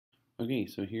Okay,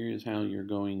 so here is how you're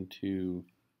going to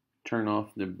turn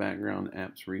off the background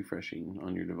apps refreshing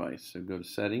on your device. So go to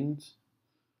Settings,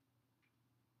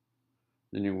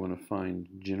 then you're going to find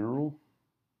General.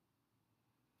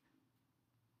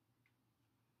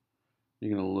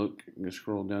 You're going to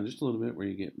scroll down just a little bit where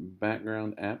you get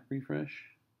Background App Refresh.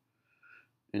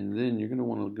 And then you're going to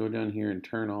want to go down here and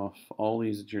turn off all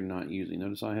these that you're not using.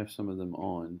 Notice I have some of them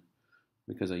on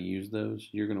because I use those.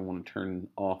 You're going to want to turn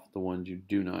off the ones you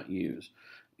do not use.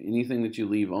 Anything that you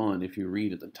leave on, if you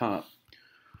read at the top,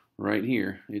 right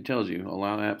here, it tells you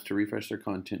allow apps to refresh their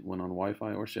content when on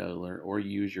Wi-Fi or cellular, or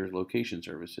use your location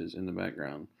services in the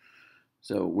background.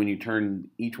 So when you turn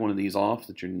each one of these off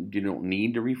that you don't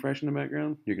need to refresh in the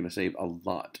background, you're going to save a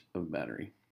lot of battery.